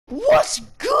What's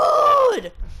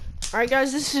good? Alright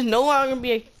guys, this is no longer gonna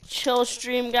be a chill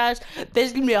stream, guys. This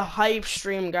is gonna be a hype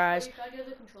stream, guys. Can I get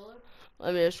the controller?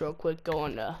 Let me just real quick go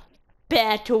on to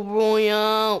Battle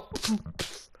Royale.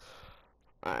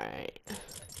 Alright.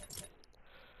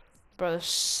 Brother,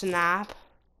 snap.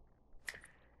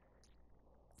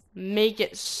 Make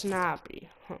it snappy.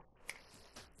 Huh.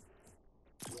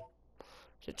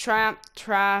 So trap,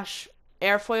 trash,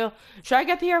 airfoil. Should I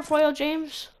get the airfoil,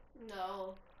 James?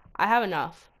 No. I have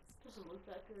enough. Doesn't look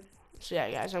that good. So yeah,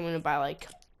 guys, I'm gonna buy like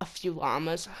a few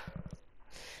llamas.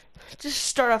 Just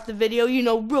start off the video, you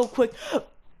know, real quick.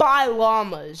 Buy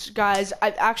llamas, guys.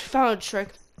 I've actually found a trick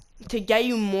to get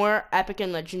you more epic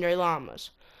and legendary llamas.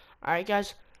 Alright,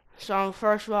 guys. So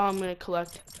first of all, I'm gonna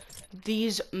collect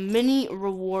these mini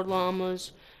reward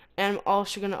llamas, and I'm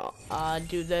also gonna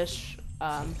do this.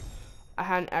 I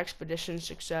had an expedition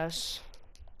success.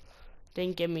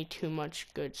 Didn't give me too much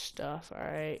good stuff.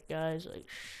 Alright, guys, like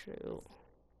shoot.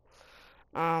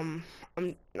 I'm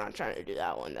not trying to do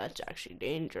that one. That's actually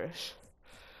dangerous.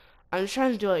 I'm just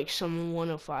trying to do like some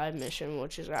 105 mission,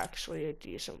 which is actually a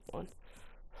decent one.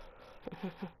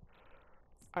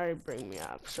 Alright, bring me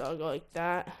up. So I'll go like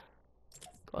that.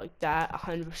 Go like that.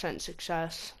 100%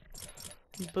 success.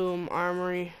 Boom,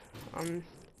 armory.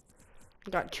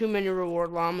 Got too many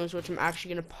reward llamas, which I'm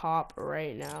actually gonna pop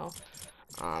right now.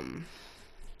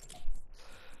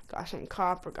 Got some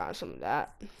copper, got some of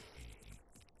that.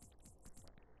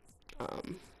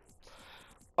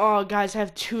 Oh, guys, I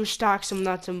have 2 stacks of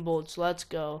nuts and bolts. Let's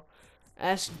go.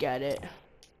 Let's get it.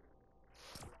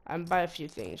 I'm buy a few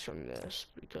things from this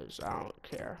because I don't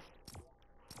care.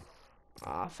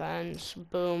 Offense,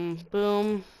 boom,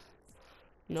 boom.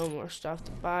 No more stuff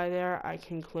to buy there. I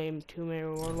can claim 2 many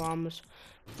reward llamas.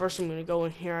 First, I'm gonna go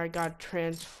in here. I got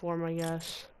transform, I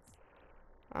guess.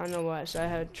 I don't know why I said I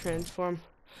had transform.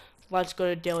 Let's go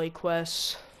to daily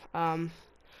quests.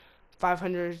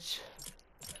 500.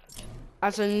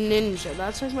 That's a ninja.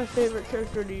 That's like my favorite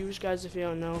character to use, guys, if you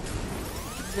don't know.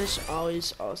 This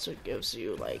always also gives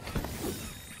you like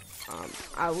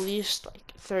at least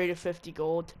like 30 to 50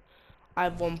 gold. I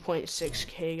have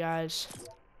 1.6k, guys.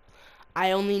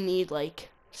 I only need like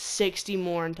 60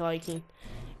 more until I can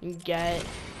get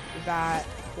that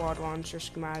quad launcher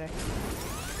schematic.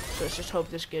 So let's just hope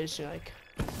this gives me like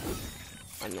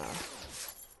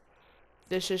enough.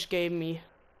 This just gave me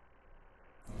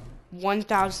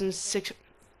 1,006.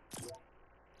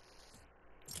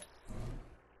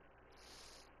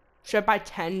 Should I buy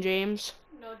 10, James?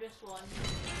 No, just 1.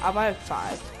 I'll buy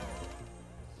 5.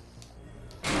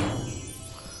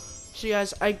 So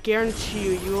guys, I guarantee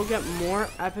you, you will get more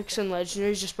epics and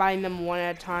legendaries just buying them one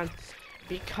at a time.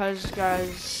 Because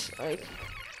guys, like,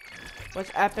 with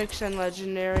epics and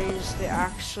legendaries, they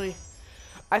actually,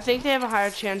 I think they have a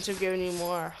higher chance of giving you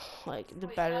more. Like, the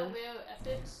better. We have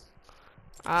epics?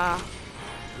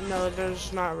 No,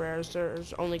 there's not rares.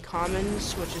 There's only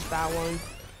commons, which is that one.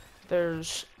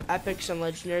 There's epics and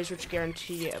legendaries, which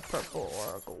guarantee a purple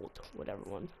or a gold, whatever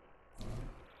one.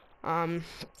 I'm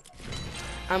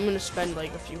gonna spend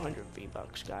like a few hundred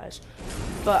V-bucks, guys.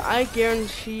 But I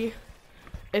guarantee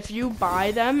if you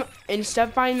buy them, instead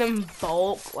of buying them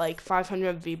bulk, like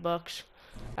 500 V-bucks,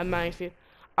 I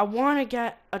want to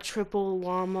get a triple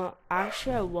llama.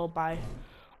 Actually, I will buy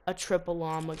a triple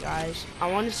llama, guys.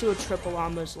 I want to see what triple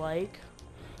llama is like.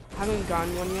 I haven't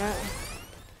gotten one yet.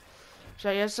 So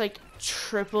I guess like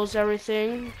triples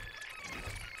everything.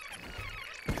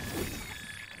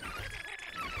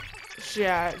 So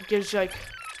yeah, it gives you like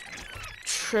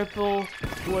triple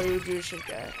what you usually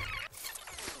get.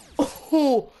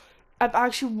 Oh, I've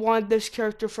actually wanted this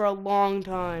character for a long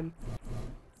time.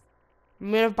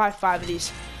 I'm gonna buy 5 of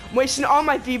these. I'm wasting all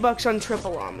my V-bucks on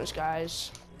triple llamas,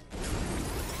 guys.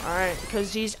 Alright,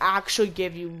 because these actually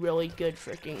give you really good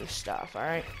freaking stuff,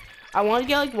 alright? I want to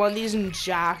get like one of these in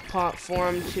jackpot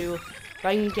form too. If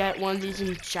I can get one of these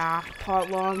in jackpot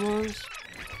llamas.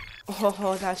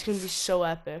 Oh, that's gonna be so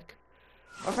epic.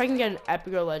 Or if I can get an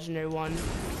epic or legendary one.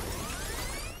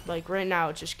 Like right now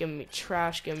it's just giving me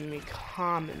trash, giving me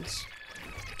commons.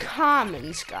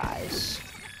 Commons, guys.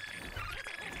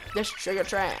 This trigger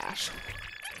trash.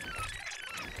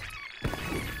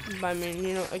 But I mean,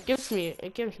 you know, it gives me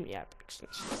epics and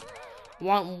stuff. I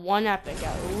want one epic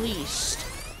at least.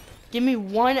 Give me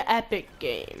one epic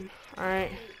game,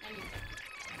 alright?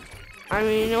 I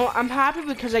mean, you know, I'm happy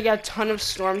because I got a ton of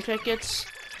storm tickets.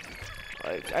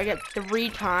 Like, I get 3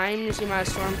 times the amount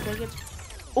of storm tickets.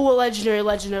 Oh, a legendary,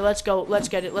 let's go, let's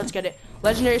get it.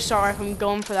 Legendary star rifle, I'm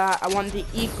going for that. I want the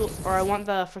I want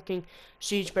the freaking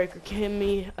siege breaker. Give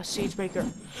me a siege breaker.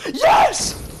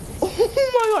 Yes!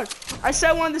 Oh my god. I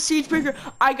said I wanted the siege breaker.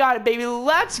 I got it, baby.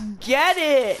 Let's get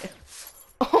it.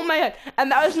 Oh my god.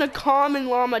 And that was in a common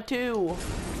llama too.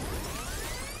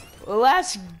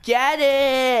 Let's get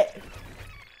it.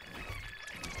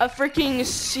 A freaking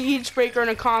siege breaker and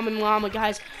a common llama,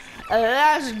 guys.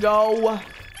 Let's go.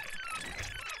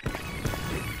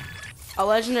 A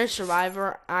legendary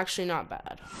survivor, actually not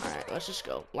bad. Alright, let's just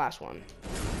go. Last one.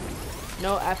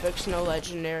 No epics, no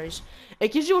legendaries.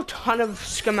 It gives you a ton of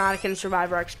schematic and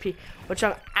survivor XP, which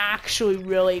I'm actually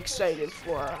really excited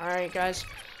for. Alright, guys.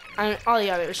 And all the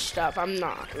other stuff, I'm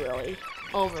not really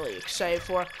overly excited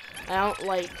for. I don't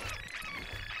like...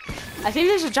 I think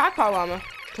there's a jackpot llama,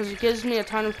 because it gives me a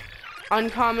ton of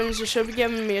uncommons. It should be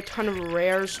giving me a ton of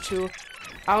rares, too.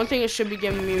 I don't think it should be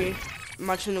giving me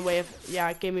much in the way of... Yeah,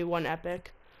 it gave me one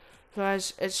epic.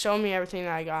 Guys, it's showing me everything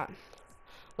that I got.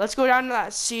 Let's go down to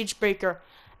that siege breaker.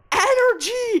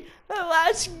 Energy!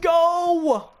 Let's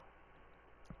go!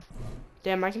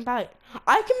 Damn, I can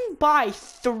buy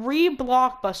 3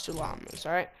 blockbuster llamas,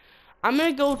 alright? I'm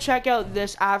gonna go check out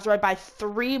this after I buy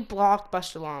 3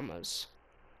 blockbuster llamas.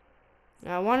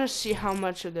 Now, I want to see how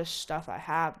much of this stuff I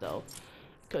have, though.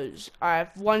 Because I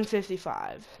have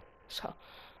 155. So,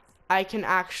 I can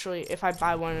actually, if I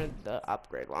buy one of the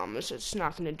upgrade llamas, it's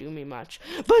not going to do me much.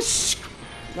 But,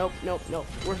 nope.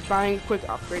 We're buying a quick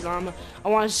upgrade llama. I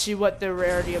want to see what the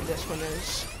rarity of this one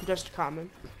is. Just common.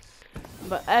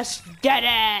 But let's get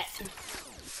it!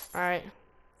 Alright.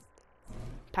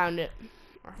 Pound it.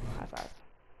 Or high five.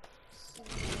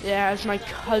 Yeah, it's my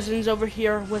cousins over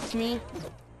here with me.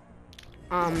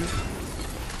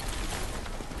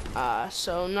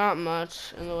 So not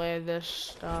much in the way of this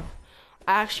stuff.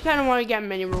 I actually kind of want to get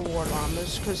mini reward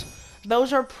llamas, because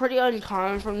those are pretty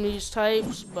uncommon from these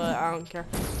types, but I don't care.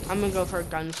 I'm going to go for a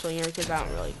gunslinger, because I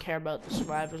don't really care about the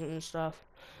survivors and stuff.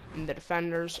 And the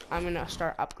defenders, I'm going to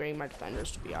start upgrading my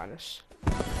defenders, to be honest.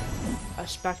 A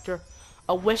Spectre.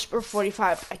 A Whisper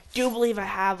 45. I do believe I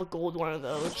have a gold one of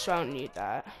those, so I don't need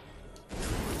that.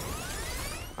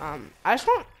 I just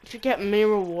want to get mini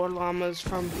reward llamas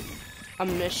from a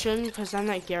mission, because then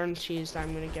that guarantees that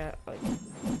I'm going to get, like...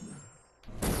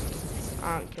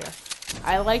 I don't care.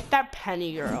 I like that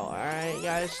penny girl, alright,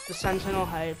 guys? The Sentinel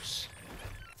hypes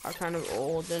are kind of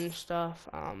old and stuff.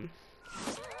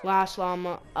 Last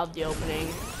llama of the opening.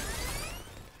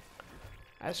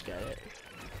 Let's get it.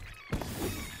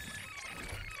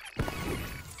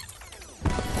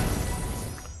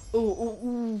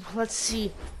 Ooh, let's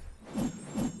see.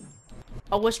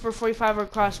 A Whisper 45 or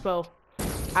crossbow.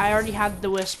 I already have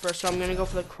the Whisper, so I'm gonna go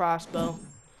for the crossbow.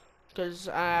 Because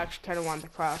I actually kind of want the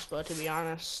crossbow, to be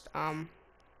honest.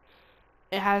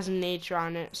 It has nature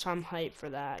on it, so I'm hyped for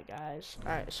that, guys.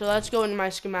 Alright, so let's go into my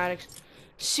schematics.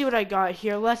 See what I got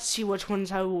here. Let's see which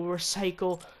ones I will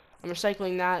recycle. I'm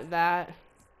recycling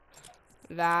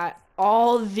that.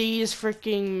 All these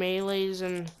freaking melees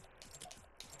and...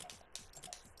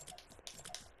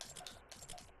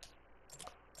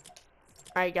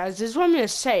 Alright, guys, this is what I'm gonna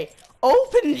say.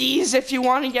 Open these if you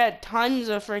want to get tons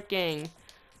of freaking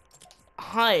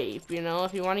hype, you know?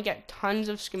 If you want to get tons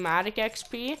of schematic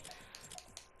XP.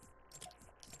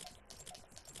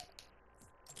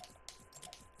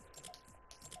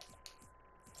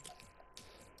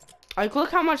 Like,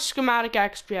 look how much schematic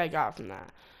XP I got from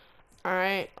that.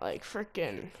 Alright, like,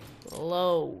 freaking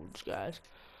loads, guys.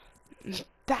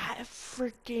 That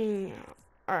freaking...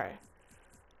 Alright.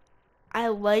 I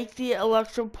like the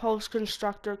Electro Pulse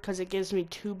Constructor because it gives me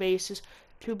two bases.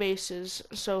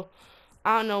 So,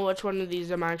 I don't know which one of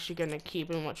these I'm actually going to keep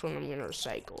and which one I'm going to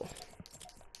recycle.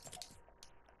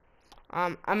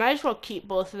 I might as well keep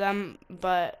both of them,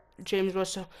 but James,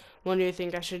 when do you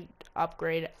think I should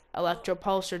upgrade? Electro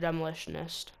Pulse or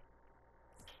Demolitionist?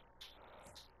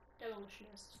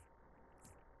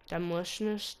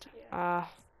 Demolitionist? Yeah.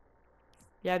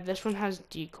 Yeah, this one has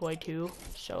Decoy too,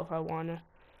 so if I want to...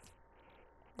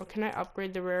 Or can I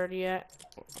upgrade the rarity yet?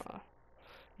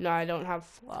 No, I don't have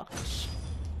Flux.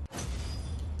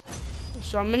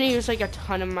 So I'm gonna use like a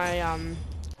ton of my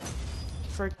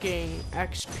freaking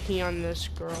XP on this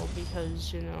girl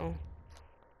because, you know,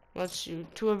 let's see.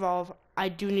 To evolve, I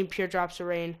do need pure drops of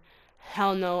rain.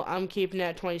 Hell no, I'm keeping it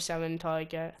at 27 until I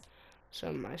get some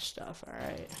of my stuff.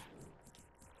 Alright.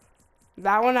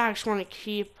 That one I actually want to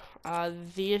keep.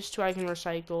 These two I can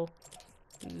recycle.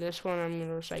 This one I'm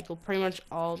gonna recycle. Pretty much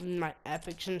all of my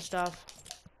epics and stuff.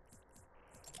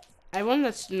 Everyone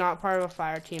that's not part of a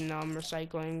fire team though, I'm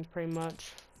recycling pretty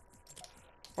much.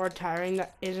 Or tiring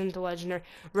that isn't a legendary.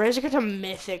 Raise it to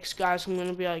mythics, guys. I'm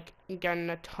gonna be like getting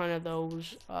a ton of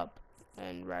those up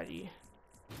and ready.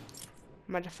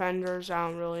 My defenders, I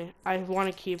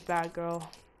want to keep that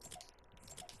girl.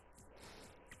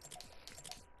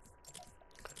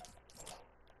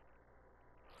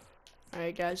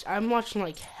 Alright guys, I'm watching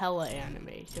like hella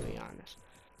anime to be honest.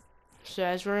 So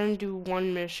as we're gonna do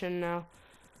one mission now.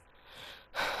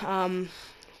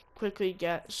 Quickly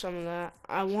get some of that.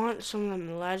 I want some of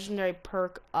them legendary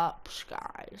perk ups,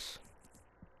 guys.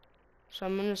 So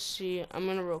I'm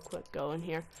gonna real quick go in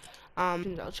here.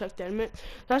 I'll check that in a minute.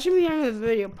 That's gonna be the end of the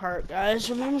video part,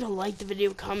 guys. Remember to like the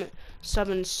video, comment, sub,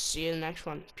 and see you in the next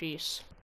one. Peace.